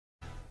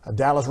A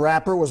Dallas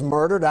rapper was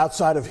murdered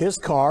outside of his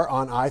car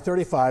on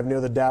I-35 near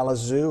the Dallas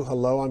Zoo.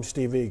 Hello, I'm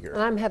Steve Eager.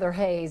 I'm Heather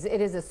Hayes.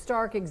 It is a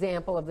stark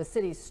example of the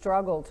city's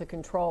struggle to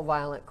control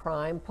violent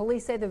crime.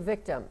 Police say the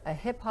victim, a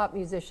hip-hop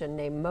musician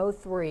named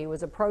Mo3,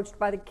 was approached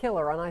by the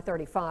killer on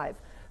I-35.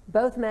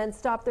 Both men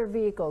stopped their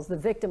vehicles. The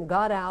victim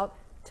got out,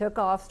 took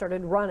off,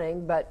 started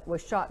running, but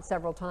was shot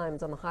several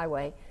times on the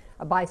highway.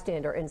 A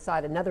bystander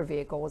inside another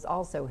vehicle was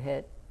also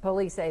hit.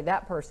 Police say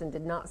that person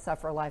did not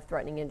suffer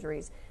life-threatening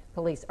injuries.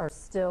 Police are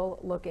still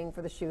looking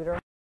for the shooter.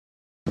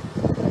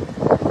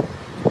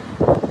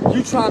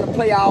 You trying to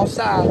play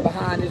outside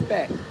behind his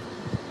back.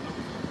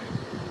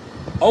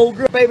 Old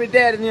girl, baby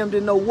dad and them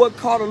didn't know what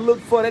car to look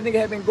for. That nigga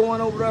had been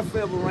going over there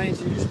forever,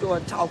 range, and you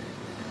started talking.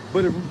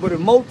 But if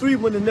Mo3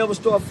 would have never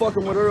started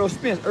fucking with Errol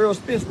Spence. Errol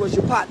Spence was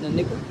your partner,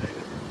 nigga.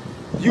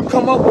 You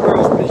come up with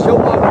Errol Spence. Your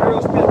mama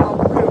Errol Spence,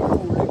 mama real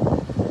cool,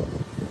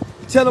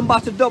 nigga. Tell him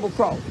about the double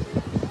cross.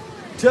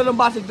 Tell them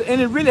about the,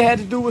 and it really had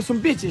to do with some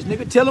bitches,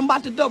 nigga. Tell them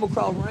about the double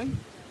cross, Rain.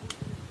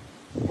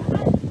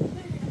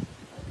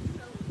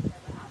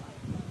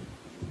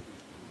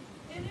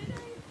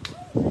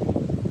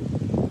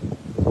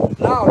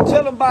 No,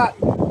 tell them about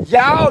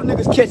y'all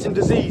niggas catching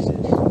diseases.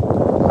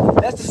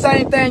 That's the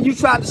same thing you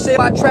tried to say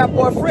about Trap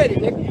Boy Freddy,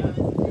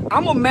 nigga.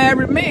 I'm a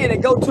married man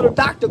that go to the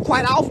doctor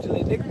quite often,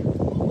 nigga.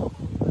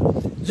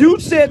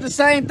 You said the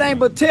same thing,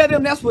 but tell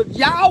them that's what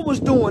y'all was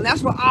doing.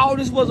 That's what all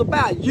this was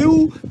about.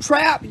 You,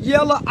 Trap,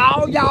 Yella,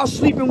 all y'all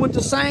sleeping with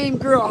the same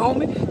girl,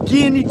 homie,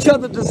 getting each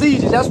other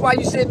diseases. That's why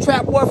you said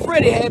Trap Boy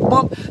Freddy had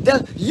bumped.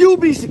 That's you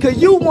be,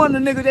 because you one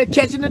of the niggas that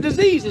catching the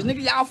diseases.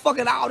 Nigga, y'all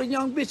fucking all the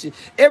young bitches.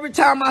 Every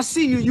time I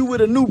see you, you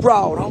with a new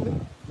broad, homie.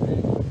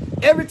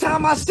 Every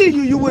time I see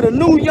you, you with a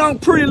new, young,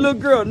 pretty little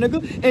girl,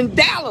 nigga. In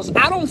Dallas,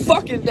 I don't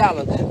fuck in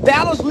Dallas.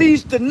 Dallas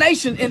leads the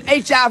nation in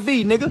HIV,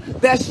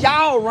 nigga. That's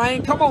y'all,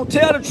 Rain. Come on,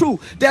 tell the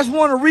truth. That's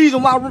one of the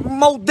reasons why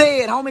Mo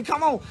dead, homie.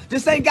 Come on.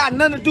 This ain't got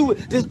nothing to do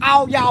with this.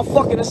 All y'all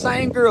fucking the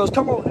same girls.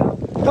 Come on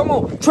now. Come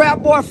on. Trap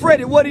Boy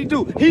Freddy, what'd he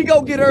do? He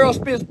go get Errol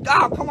Spence.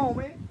 Oh, come on,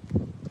 man.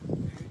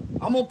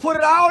 I'm gonna put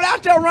it all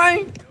out there,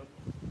 Rain.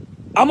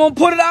 I'm gonna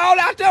put it all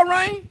out there,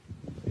 Rain.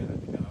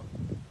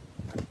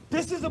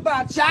 This is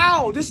about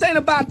y'all. This ain't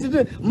about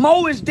the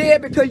Mo is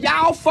dead because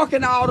y'all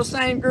fucking all the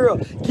same girl,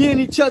 getting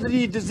each other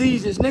these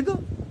diseases,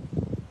 nigga.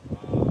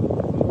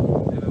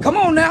 Come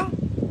on now.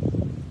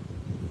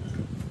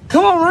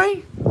 Come on,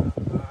 Rain.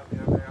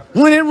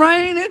 When it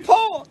rain, it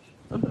pours.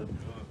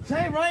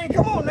 Say, Rain,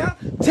 come on now.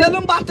 Tell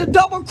them about the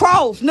double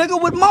cross,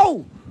 nigga, with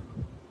Mo.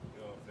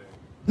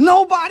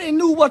 Nobody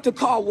knew what the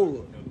car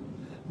was.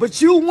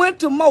 But you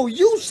went to Mo.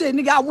 You said,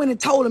 nigga, I went and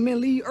told him,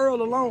 man, leave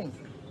Errol alone.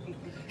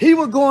 He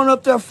was going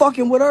up there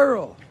fucking with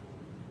Errol.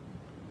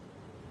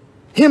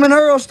 Him and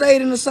Errol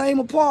stayed in the same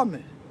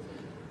apartment.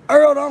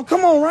 Errol, don't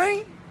come on,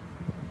 Rain.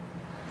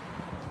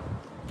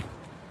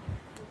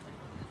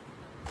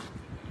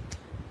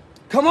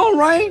 Come on,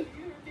 Rain.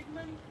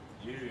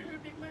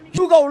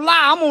 You go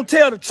lie, I'm gonna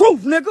tell the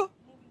truth, nigga.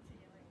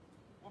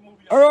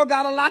 Errol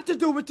got a lot to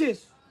do with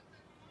this.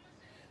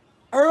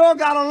 Errol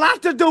got a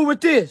lot to do with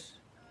this.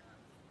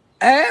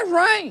 Ask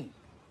Rain.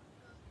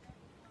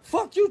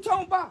 Fuck you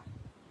talking about?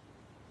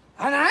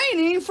 And I ain't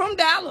even from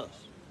Dallas.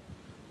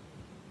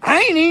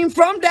 I ain't even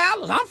from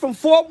Dallas. I'm from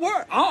Fort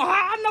Worth. How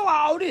I know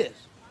all this?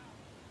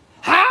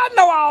 How I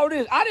know all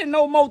this? I didn't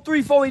know Mo3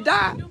 before he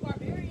died.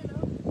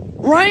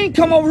 Rain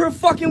come over here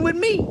fucking with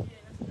me.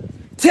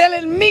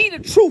 Telling me the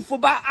truth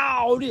about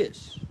all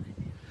this.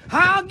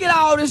 How I get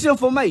all this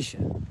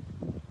information?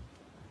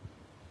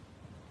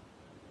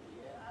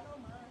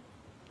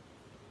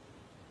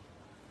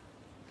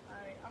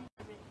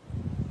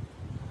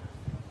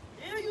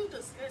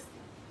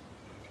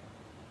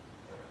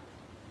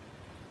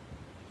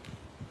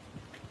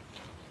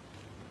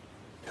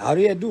 All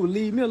they had to do was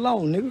leave me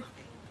alone, nigga.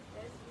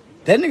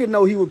 That nigga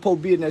know he was supposed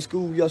to be in that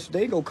school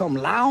yesterday. He gonna come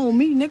lie on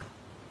me, nigga.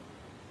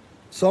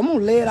 So I'm gonna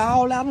lay it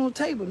all out on the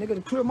table, nigga,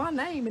 to clear my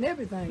name and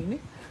everything, nigga.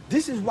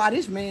 This is why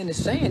this man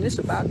is saying this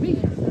about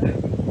me.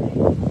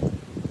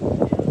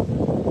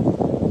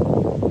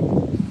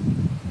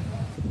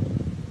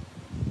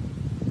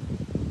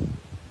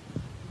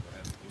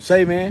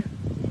 Say, man,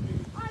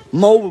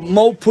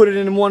 Mo put it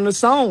in one of the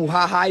songs,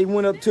 how he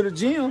went up to the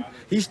gym.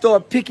 He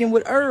started picking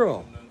with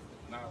Errol.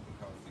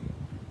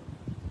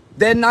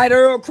 That night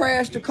Errol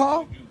crashed the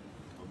car,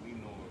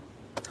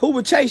 who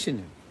was chasing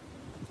him?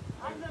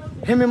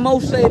 Him and Mo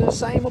stayed in the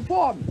same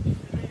apartment.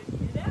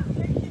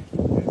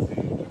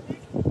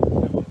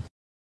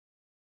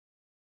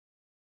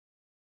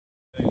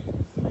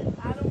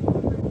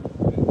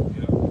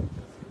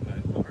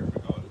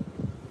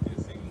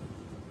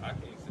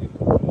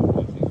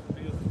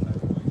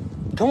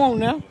 Come on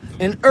now.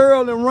 And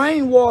Errol and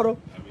Rainwater,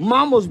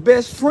 mama's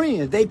best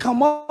friends. They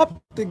come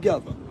up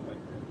together.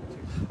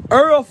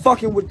 Errol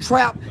fucking with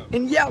Trap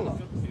and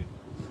Yella.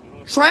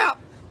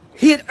 Trap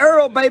hit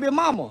Errol baby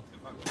mama.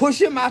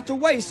 Push him out the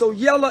way so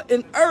Yella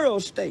and Errol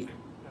stay.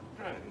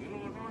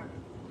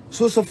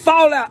 So it's a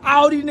fallout.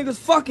 All these niggas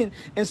fucking.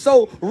 And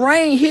so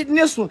Rain hitting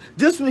this one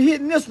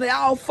hitting this one. They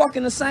all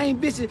fucking the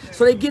same bitches.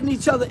 So they getting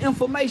each other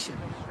information.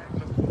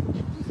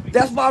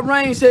 That's why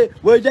Rain said,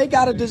 well, they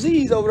got a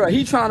disease over there.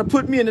 He trying to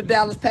put me in the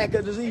Dallas pack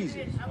of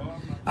diseases.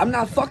 I'm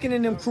not fucking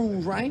in them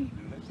crews, Rain.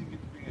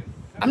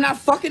 I'm not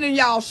fucking in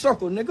y'all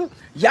circle, nigga.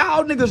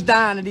 Y'all niggas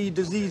dying of these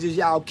diseases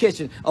y'all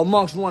catching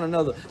amongst one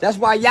another. That's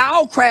why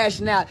y'all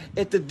crashing out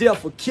at the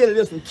death for killing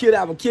this one, kill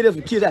that one, kill this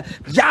one, kill that.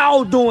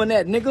 Y'all doing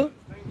that, nigga.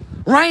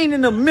 Rain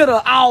in the middle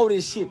of all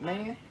this shit,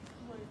 man.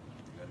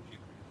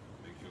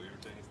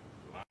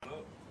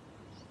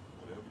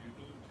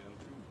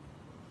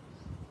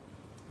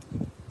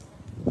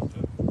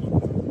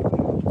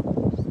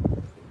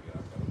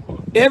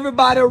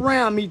 Everybody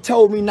around me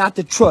told me not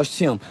to trust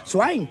him. So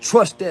I ain't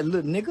trust that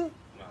little nigga.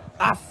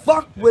 I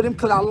fucked with him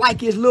because I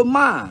like his little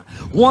mind.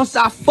 Once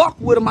I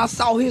fucked with him, I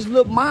saw his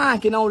little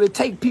mind can only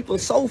take people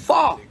so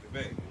far.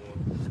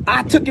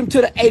 I took him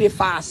to the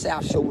 85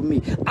 South show with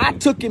me. I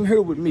took him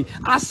here with me.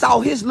 I saw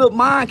his little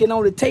mind can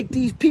only take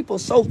these people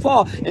so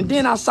far. And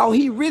then I saw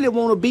he really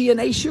want to be in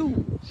their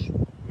shoes.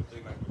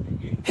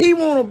 He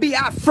want to be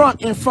out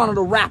front in front of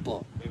the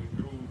rapper.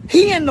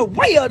 He in the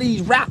way of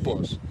these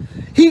rappers.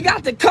 He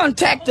got to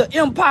contact the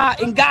Empire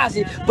in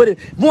Gazi, but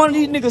if one of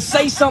these niggas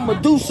say something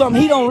or do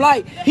something he don't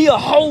like, he'll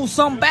hold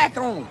something back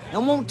on him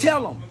and won't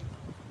tell him.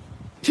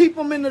 Keep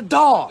him in the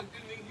dark.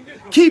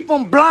 Keep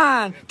him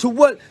blind to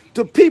what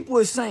the people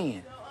is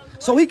saying.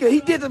 So he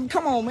did them.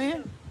 Come on,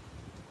 man.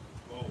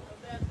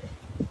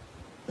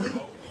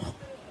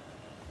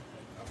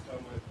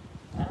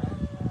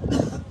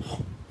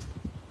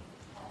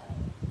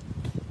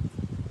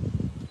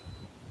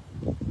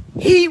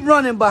 He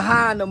running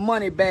behind the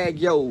money bag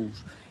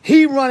yos.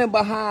 He running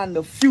behind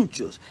the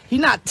futures. He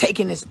not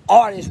taking his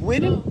artists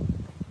with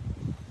him.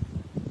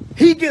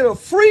 He get a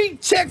free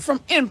check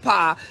from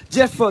Empire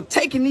just for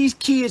taking these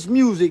kids'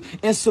 music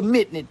and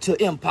submitting it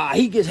to Empire.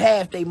 He gets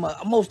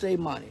most of their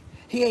money.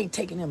 He ain't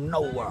taking them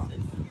nowhere.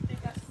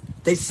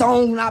 They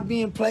song not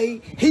being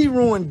played. He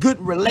ruined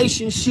good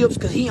relationships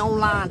because he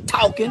online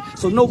talking,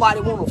 so nobody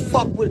want to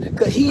fuck with it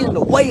because he in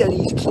the way of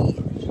these kids.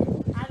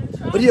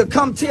 But he'll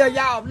come tell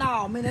y'all,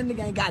 nah, man, that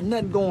nigga ain't got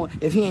nothing going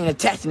if he ain't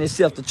attaching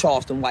himself to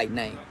Charleston white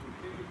name.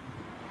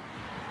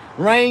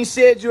 Rain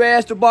said you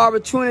asked to borrow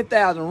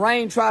 $20,000.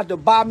 Rain tried to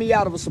buy me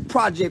out of a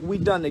project we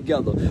done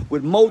together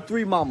with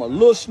Mo3 mama,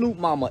 Lil Snoop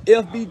mama,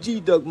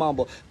 FBG Duck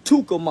mama,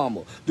 Tuka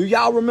mama. Do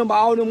y'all remember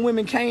all them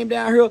women came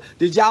down here?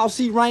 Did y'all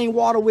see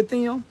Rainwater with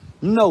them?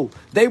 No,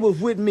 they was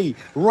with me.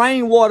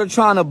 Rainwater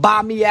trying to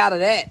buy me out of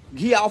that.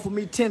 He offered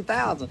me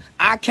 $10,000.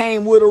 I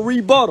came with a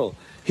rebuttal.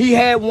 He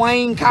had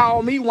Wayne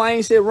call me.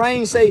 Wayne said,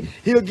 Rain say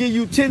he'll give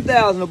you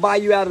 $10,000 to buy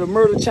you out of the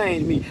murder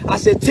change me. I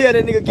said, tell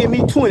that nigga give me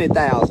 $20,000,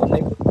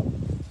 nigga.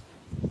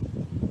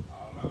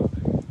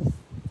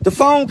 The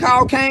phone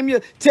call came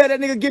here, tell that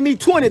nigga give me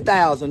 $20,000,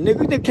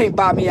 nigga. They can't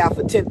buy me out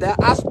for $10,000.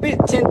 I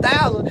spent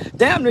 $10,000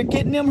 damn near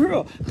getting them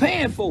here,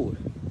 paying for it.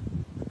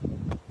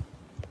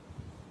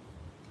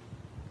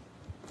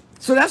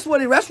 So that's where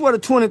the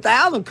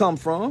 $20,000 come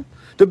from.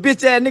 The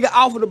bitch ass nigga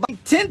offered to buy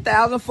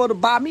 $10,000 for to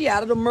buy me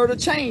out of the murder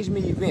change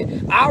me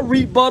event. I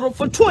rebuttal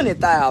for $20,000,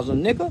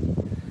 nigga.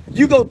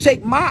 You go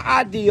take my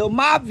idea,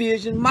 my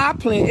vision, my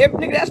plan, every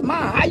nigga that's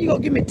mine. How you gonna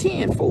give me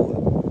 10 for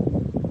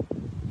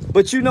it?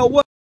 But you know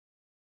what?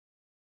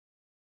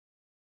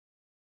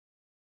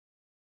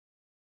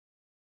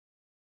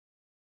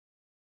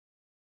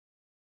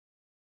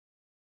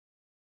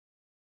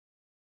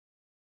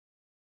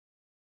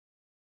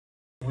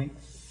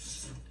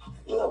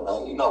 Yeah,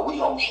 man, you know, we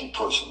gonna keep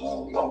pushing,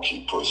 man. We gonna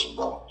keep pushing,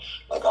 bro.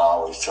 Like I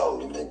always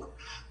told you,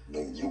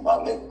 nigga, you my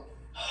nigga.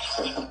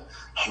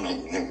 I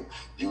mean, nigga,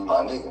 you my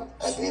nigga.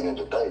 At the end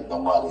of the day,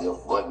 no matter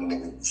what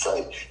nigga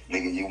say,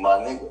 nigga, you my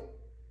nigga.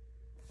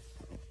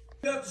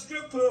 At the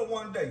strip club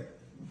one day.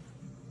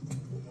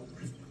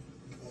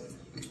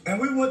 And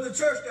we went to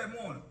church that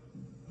morning.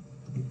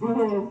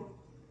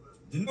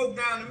 The nigga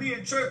down to me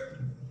in church,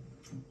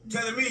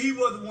 telling me he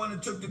was the one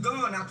that took the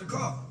gun out the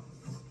car.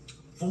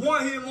 For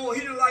one, he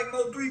didn't like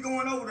Mo3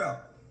 going over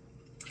there.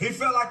 He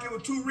felt like it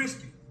was too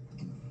risky.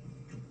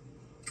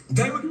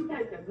 Did you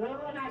take the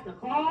gun out the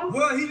car?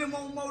 Well, he didn't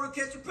want Mo to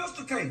catch a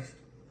pistol case.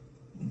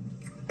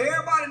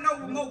 Everybody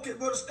know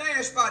where the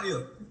stash spot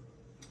is.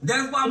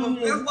 That's why when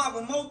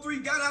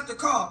Mo3 got out the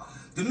car,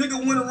 the nigga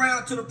went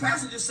around to the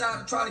passenger side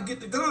to try to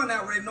get the gun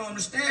out where they know him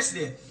to stash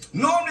there.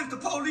 Normally, if the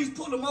police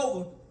pull him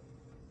over,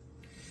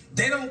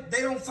 they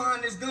don't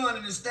find this gun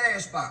in the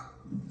stash spot.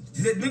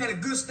 They had a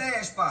good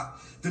stash spot.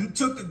 Then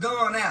took the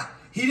gun out.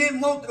 He didn't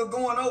want to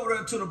going over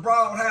there to the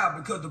Broad house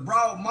because the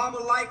Broad mama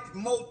liked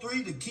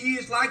Mo3, the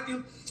kids liked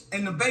him,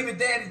 and the baby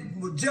daddy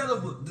was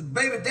jealous. The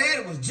baby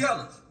daddy was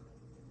jealous.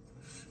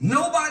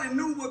 Nobody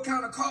knew what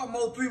kind of car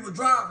Mo3 was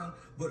driving,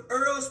 but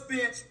Errol,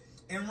 Spence,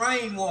 and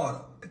Rainwater.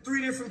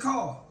 3 different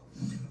cars.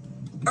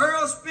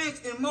 Errol,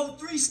 Spence, and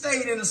Mo3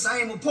 stayed in the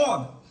same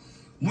apartment.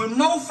 When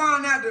Mo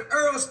found out that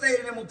Errol stayed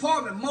in them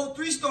apartment,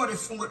 Mo3 started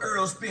with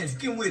Errol Spence,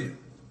 getting with him.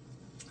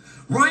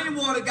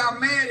 Rainwater got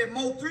mad at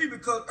Mo3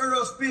 because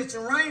Errol, Spence,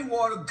 and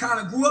Rainwater kind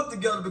of grew up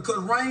together because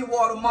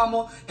Rainwater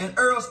mama and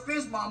Errol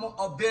Spence mama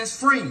are best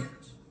friends.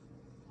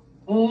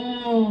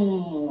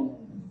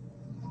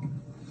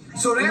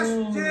 So that's,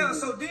 yeah,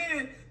 so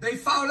then they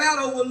fall out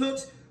over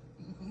looks.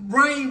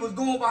 Rain was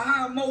going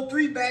behind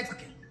Mo3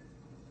 back.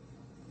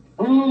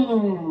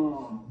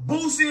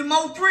 Boosie and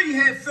Mo3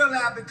 had fell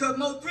out because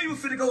Mo3 was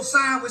finna go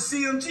sign with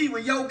CMG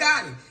with Yo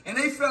Gotti. And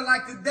they felt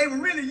like they were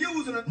really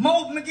using it.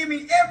 Mo give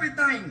me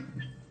everything.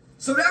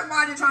 So that's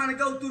why they're trying to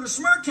go through the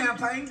smirk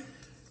campaign.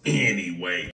 Anyway.